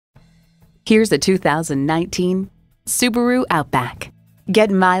Here's a 2019 Subaru Outback.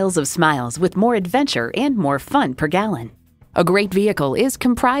 Get miles of smiles with more adventure and more fun per gallon. A great vehicle is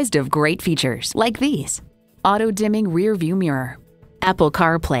comprised of great features like these: auto-dimming rear view mirror, Apple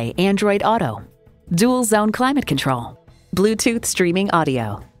CarPlay Android Auto, dual zone climate control, Bluetooth streaming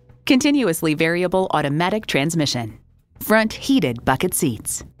audio, continuously variable automatic transmission, front heated bucket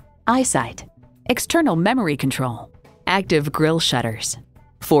seats, eyesight, external memory control, active grille shutters,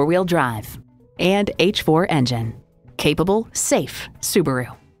 four-wheel drive, and H4 engine. Capable, safe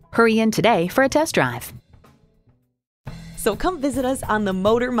Subaru. Hurry in today for a test drive. So come visit us on the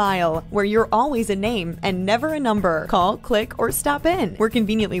Motor Mile, where you're always a name and never a number. Call, click, or stop in. We're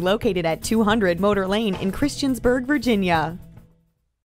conveniently located at 200 Motor Lane in Christiansburg, Virginia.